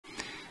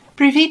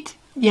Привіт,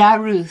 я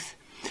Ruth.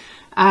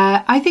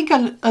 I think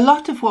a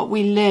lot of what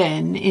we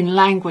learn in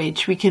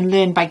language we can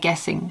learn by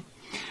guessing.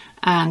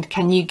 And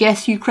can you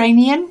guess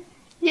Ukrainian?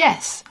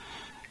 Yes.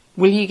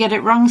 Will you get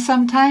it wrong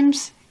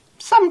sometimes?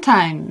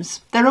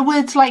 Sometimes. There are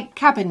words like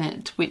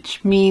cabinet, which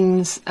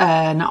means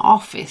an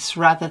office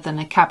rather than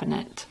a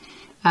cabinet.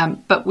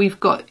 But we've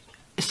got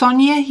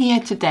Sonia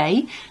here today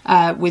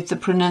with the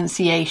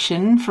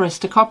pronunciation for us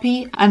to copy,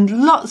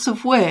 and lots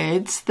of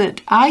words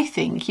that I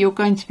think you're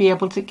going to be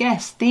able to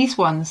guess. These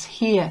ones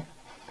here.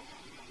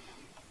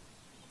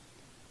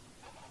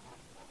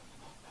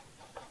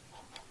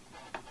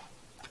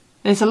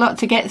 There's a lot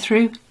to get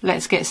through.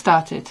 Let's get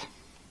started.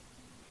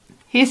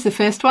 Here's the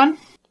first one.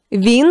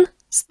 Він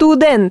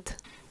студент.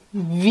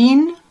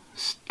 Він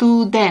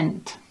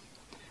студент.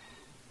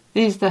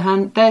 There's the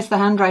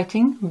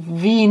handwriting.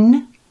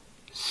 Він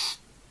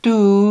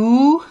студент.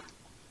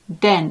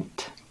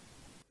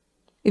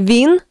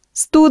 Він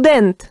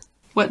студент.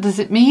 What does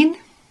it mean?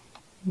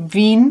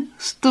 Він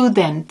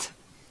студент.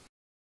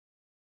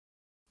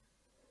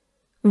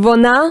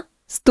 Вона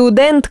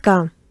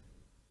студентка.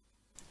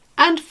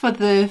 And for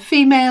the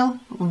female,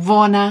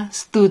 вона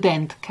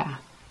студентка.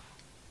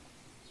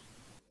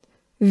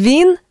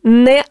 Він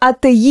не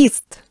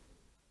атеїст.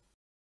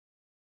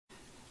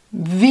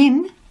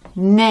 Він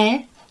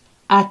не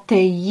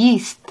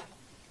атеїст.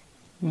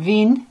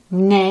 Він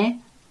не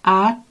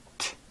атеїст.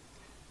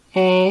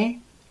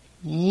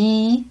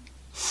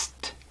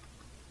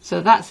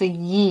 So that's a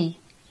yi.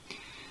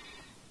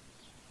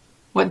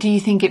 What do you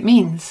think it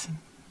means?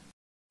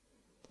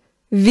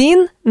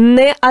 Він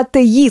не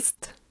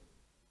атеїст.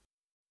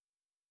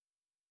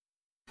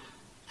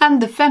 And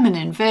the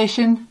feminine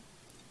version,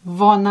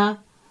 вона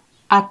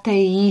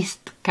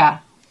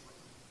атеїстка.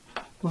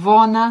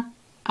 Вона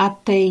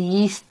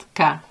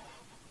атеїстка.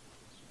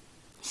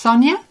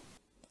 Sonia?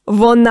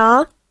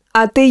 Вона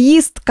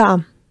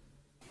атеїстка.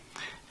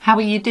 How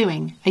are you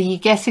doing? Are you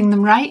guessing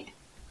them right?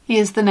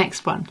 Here's the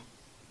next one.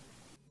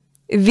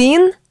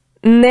 Він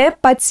не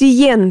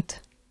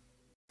пацієнт.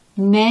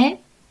 Не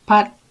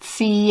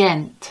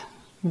пацієнт.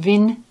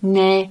 Він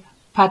не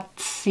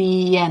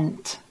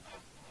пацієнт.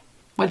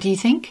 What do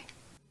you think?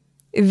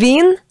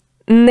 Він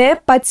не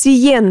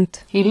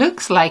пацієнт. He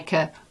looks like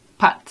a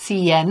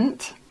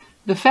patient.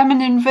 The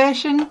feminine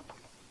version?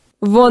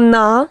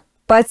 Вона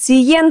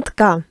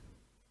пацієнтка.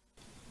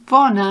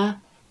 Вона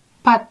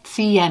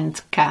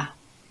пацієнтка.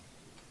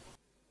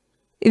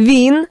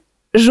 Він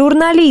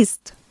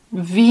журналіст.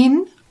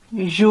 Він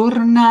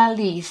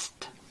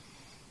журналіст.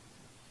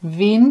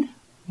 Він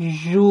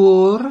журналіст.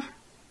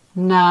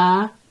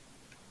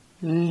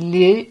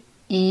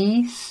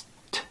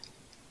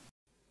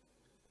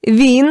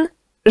 Він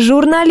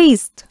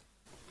журналіст.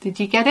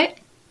 Did you get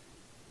it?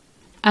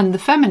 And the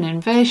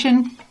feminine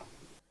version?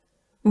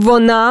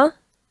 Вона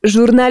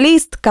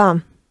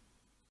журналістка.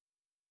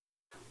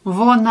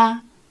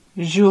 Вона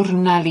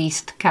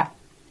журналістка.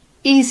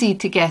 Easy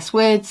to guess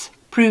words,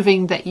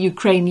 proving that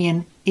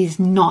Ukrainian is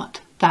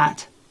not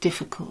that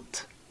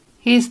difficult.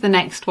 Here's the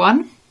next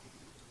one.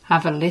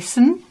 Have a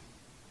listen.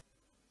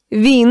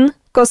 Він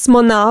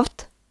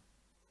космонавт.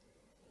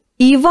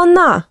 І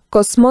вона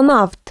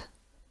космонавт.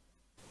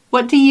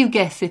 What do you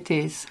guess it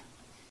is?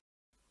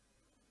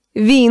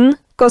 Він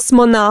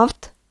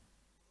космонавт.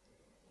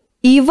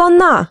 І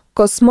вона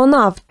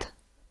космонавт.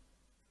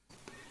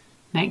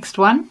 Next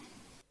one.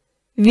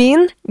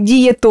 Він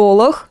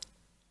дієтолог.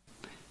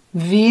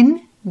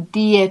 Він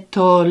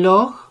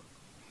дієтолог.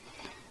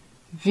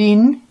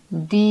 Він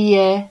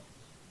дієтолог.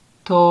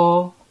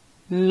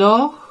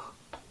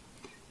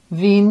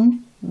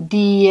 Він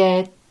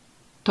дієтолог.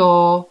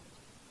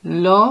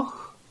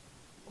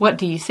 What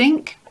do you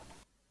think?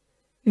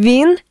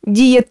 Він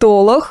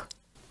дієтолог.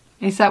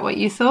 Is that what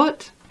you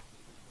thought?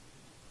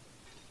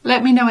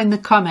 Let me know in the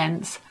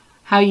comments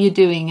how you're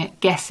doing at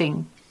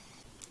guessing.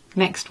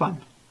 Next one.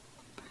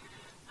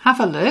 Have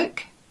a look.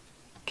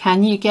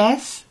 Can you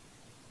guess?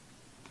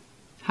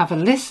 Have a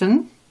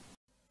listen.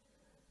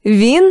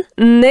 Він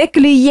не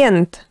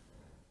клієнт.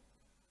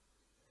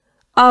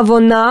 А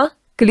вона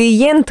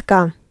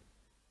клієнтка.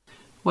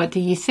 What do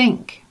you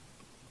think?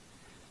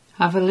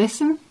 Have a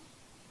listen.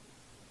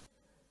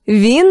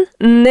 Він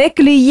не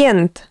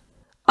клієнт.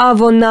 А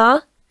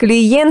вона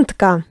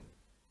клієнтка.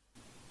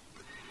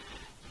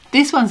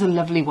 This one's a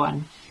lovely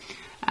one.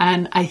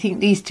 And I think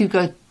these two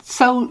go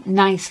so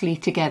nicely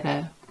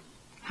together.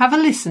 Have a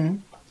listen.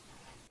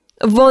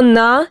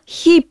 Вона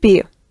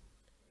хіпі.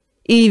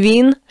 І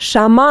він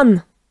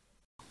шаман.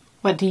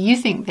 What do you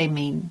think they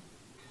mean?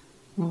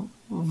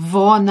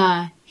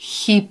 Вона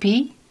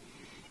хіпі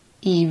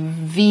і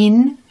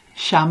він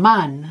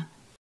шаман.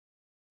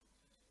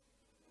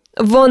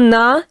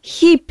 Вона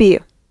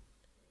хіпі.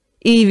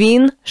 І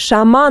він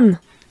шаман.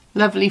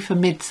 Lovely for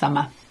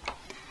midsummer.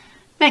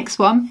 Next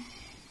one.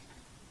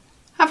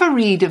 Have a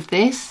read of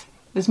this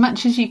as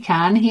much as you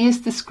can. Here's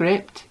the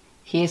script.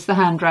 Here's the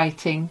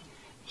handwriting.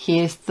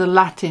 Here's the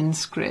Latin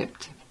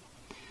script.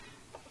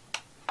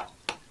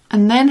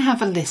 And then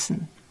have a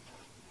listen.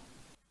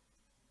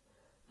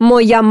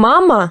 Моя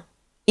мама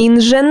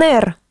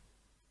інженер,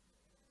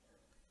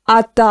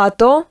 а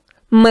тато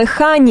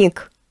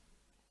механік.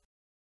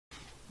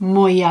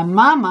 Moja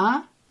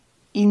mama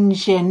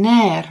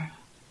inžener,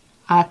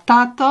 a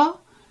tato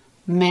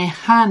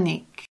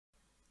mechanik.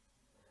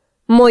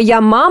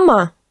 Моя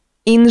мама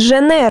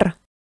інженер,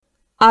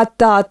 а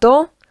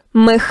тато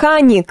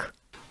механік.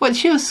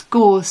 What's your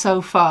score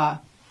so far?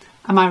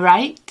 Am I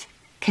right?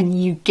 Can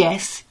you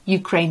guess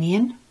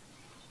Ukrainian?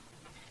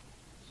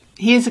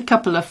 Here's a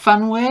couple of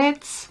fun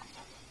words.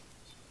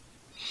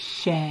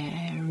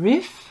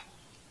 Sheriff,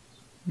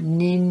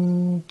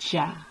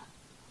 ninja.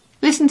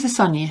 Listen to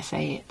Sonia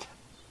say it.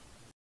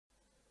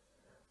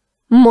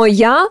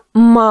 Моя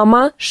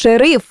мама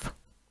шериф,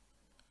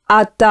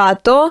 а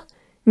тато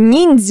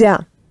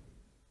ніндзя.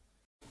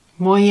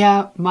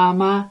 Moja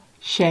mama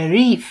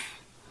sheriff,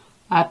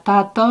 a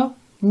tato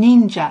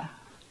ninja.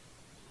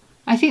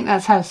 I think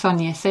that's how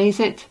Sonia says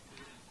it.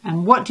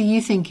 And what do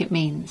you think it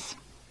means?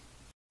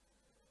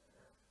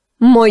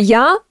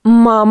 Моя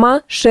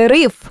мама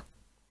шериф,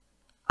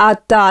 а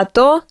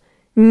тато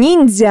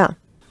ніндзя.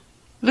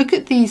 Look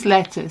at these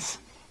letters.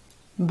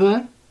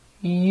 B,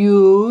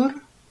 yur,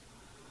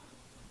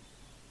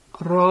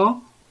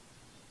 ro,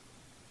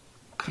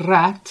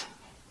 krat.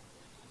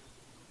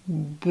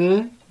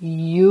 B,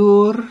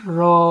 yur,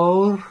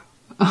 ro,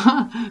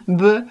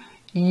 b,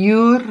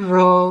 yur,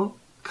 ro,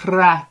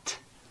 krat.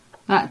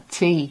 That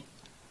T.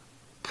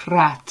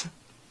 Krat.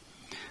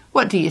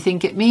 What do you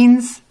think it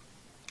means?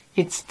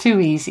 It's too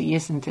easy,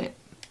 isn't it?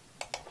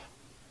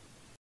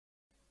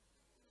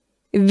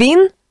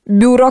 Він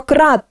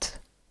бюрократ.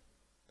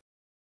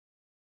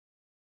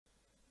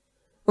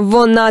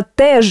 Вона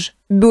теж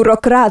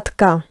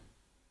бюрократка.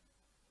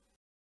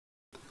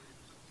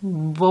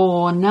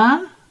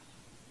 Vona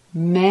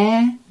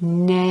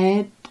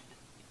menedžer.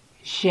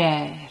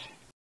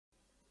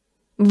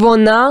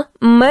 Вона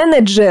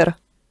менеджер.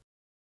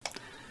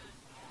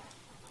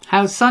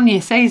 How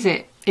Sonia says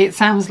it, it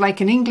sounds like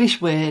an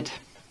English word.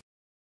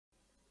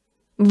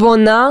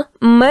 Вона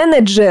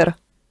менеджер.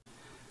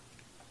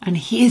 And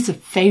here's a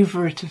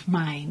favourite of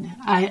mine.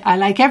 I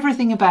like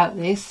everything about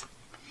this.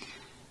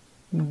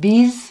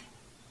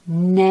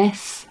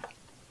 Business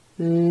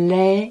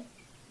lady.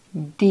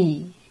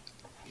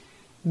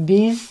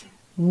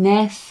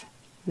 Business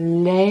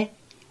lady.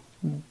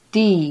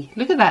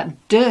 Look at that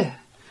D.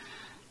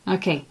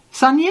 Okay,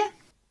 Sonia?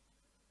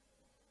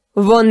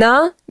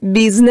 Вона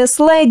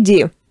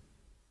бізнес-леді.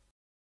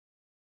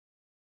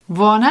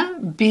 Vona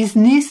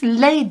business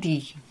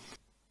lady.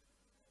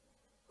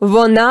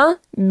 Вона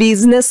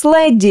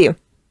бізнес-леді.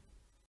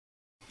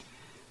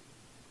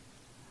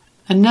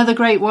 Another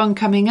great one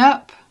coming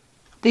up.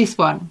 This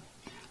one.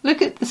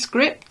 Look at the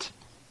script.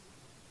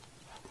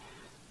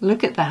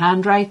 Look at the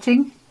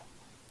handwriting.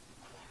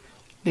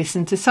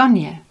 Listen to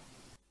Sonia.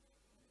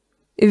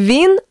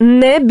 Він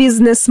не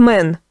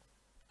бізнесмен,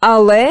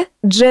 але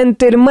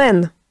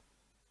джентльмен.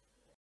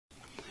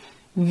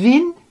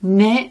 Він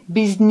не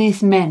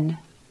businessman,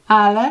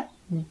 але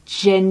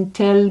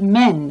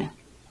gentleman.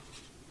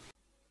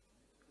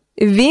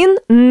 Він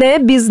не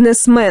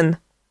бізнесмен,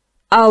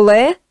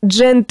 але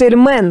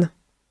джентльмен.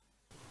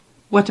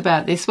 What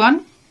about this one?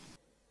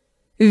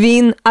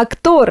 Він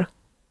актор,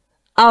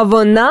 а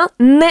вона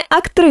не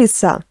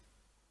актриса.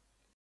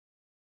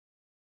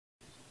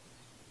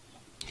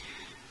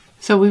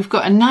 So we've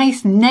got a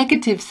nice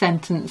negative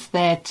sentence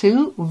there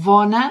too.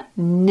 Вона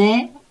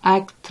не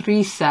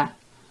актриса.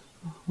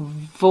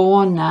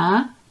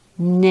 Вона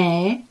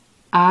не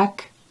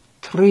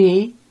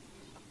актриса.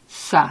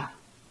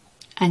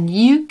 And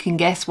you can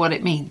guess what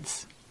it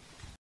means.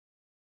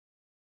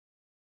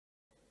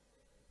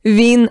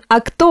 Він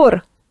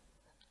актор,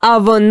 а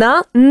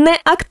вона не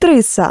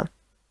актриса.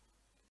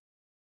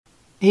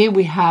 Here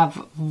we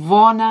have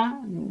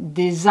вона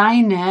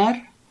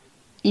дизайнер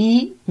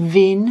і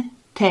він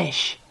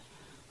теж.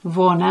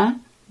 Вона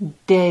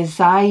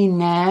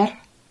дизайнер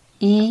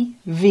і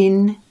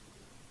він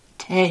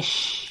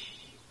теж.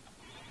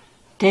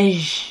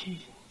 Теж.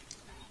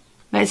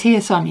 Let's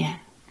hear Sonia.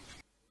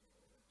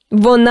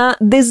 Вона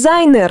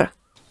дизайнер.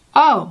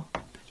 Oh,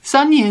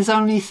 Sonia is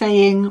only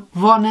saying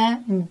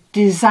вона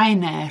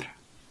дизайнер.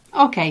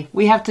 Okay,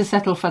 we have to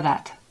settle for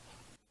that.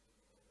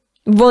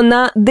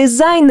 Вона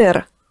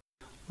дизайнер.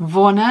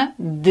 Вона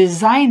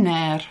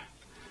дизайнер.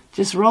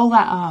 Just roll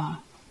that R.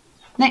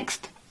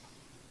 Next.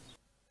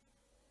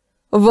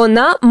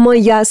 Вона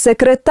моя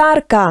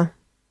секретарка.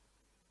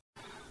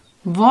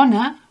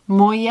 Вона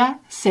моя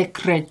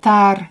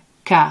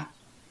секретарка.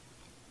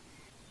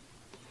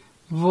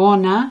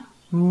 Вона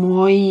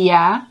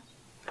моя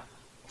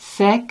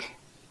секретарка.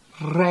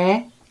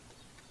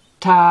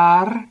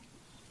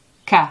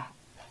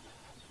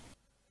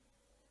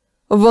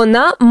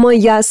 Вона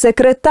моя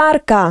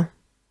секретарка.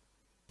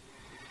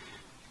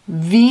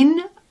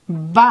 Він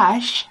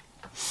ваш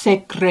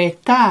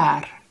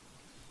секретар.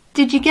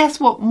 Did you guess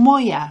what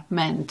моя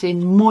meant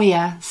in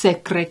моя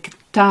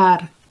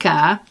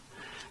секретарка?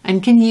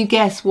 And can you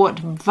guess what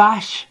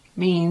ваш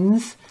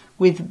means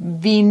with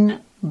він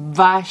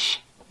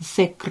ваш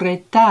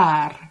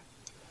секретар?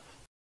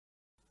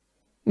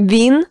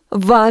 Він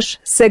ваш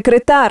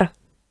секретар.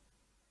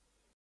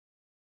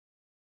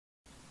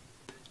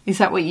 Is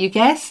that what you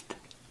guessed?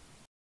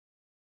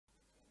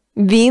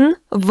 Він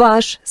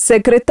ваш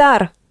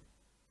секретар.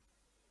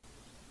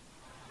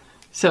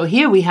 So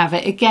here we have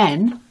it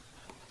again.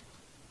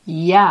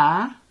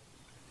 Я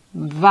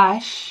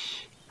ваш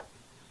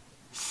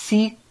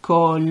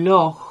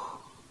психолог.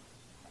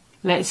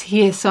 Let's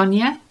hear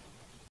Sonia.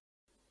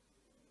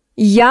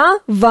 Я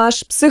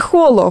ваш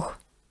психолог.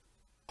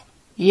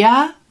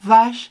 Я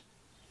ваш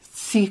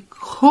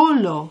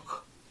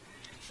психолог.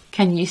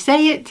 Can you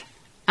say it?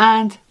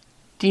 And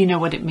do you know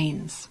what it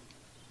means?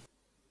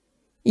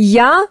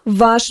 Я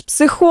ваш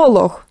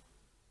психолог.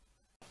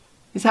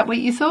 Is that what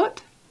you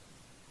thought?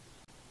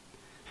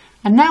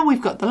 And now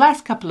we've got the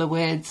last couple of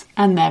words,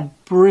 and they're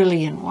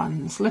brilliant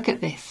ones. Look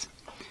at this.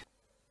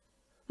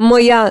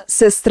 Моя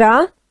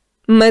сестра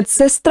 –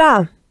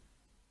 медсестра.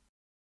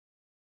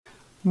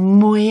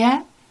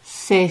 Моя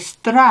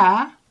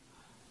сестра –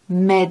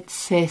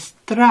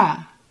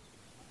 медсестра.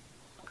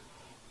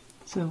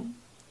 So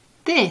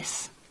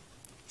this,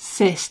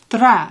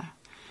 sestra,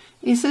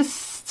 is a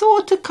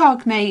sort of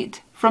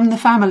cognate from the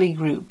family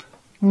group.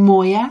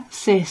 Moja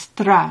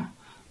sestra.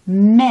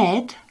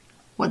 Med,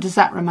 what does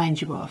that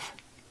remind you of?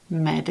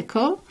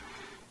 Medical.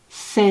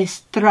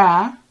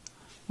 Sestra,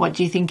 what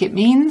do you think it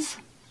means?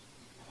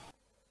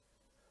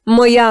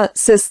 Моя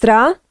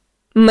сестра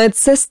 –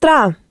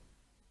 медсестра.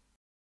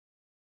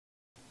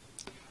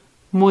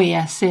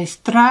 Moja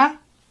sestra,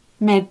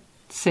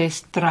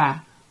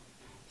 medsestra.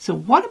 So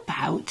what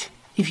about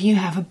if you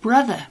have a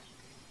brother?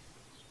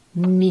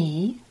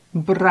 Mi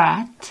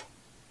brat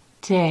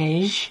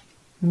tej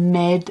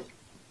med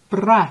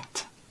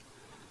brat.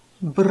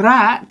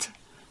 Brat,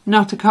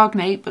 not a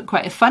cognate but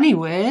quite a funny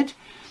word,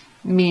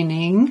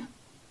 meaning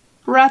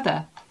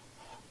brother.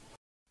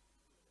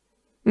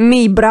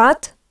 Мій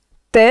брат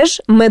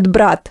теж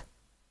медбрат.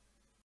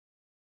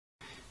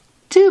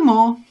 Two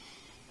more.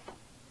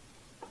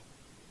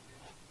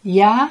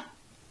 Я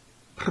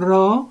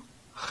программист.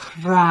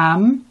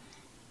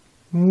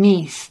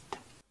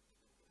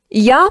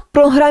 Я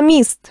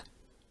програміст.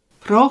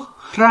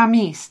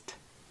 Программист.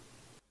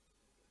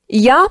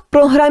 Я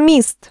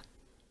програміст.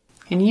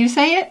 Can you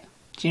say it?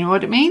 Do you know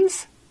what it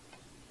means?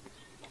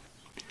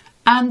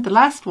 And the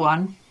last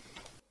one.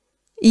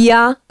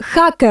 Я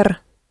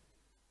хакер.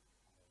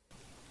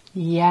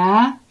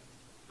 Я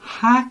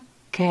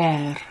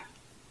хакер.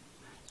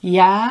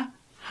 Я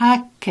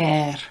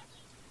хакер.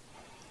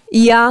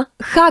 Я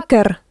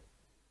хакер.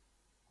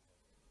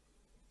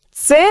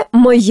 Це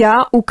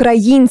моя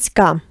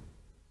українська.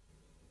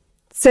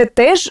 Це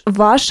теж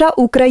ваша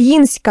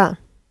українська.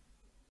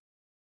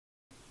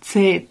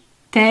 Це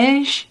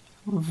теж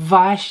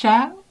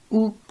ваша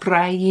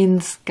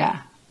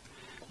українська.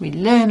 We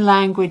learn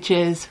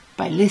languages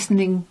by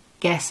listening,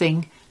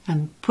 guessing,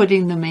 and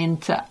putting them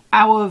into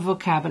our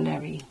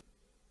vocabulary.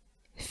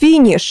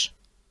 Фініш.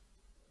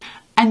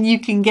 And you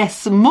can guess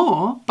some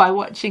more by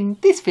watching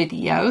this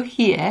video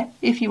here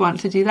if you want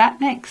to do that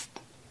next.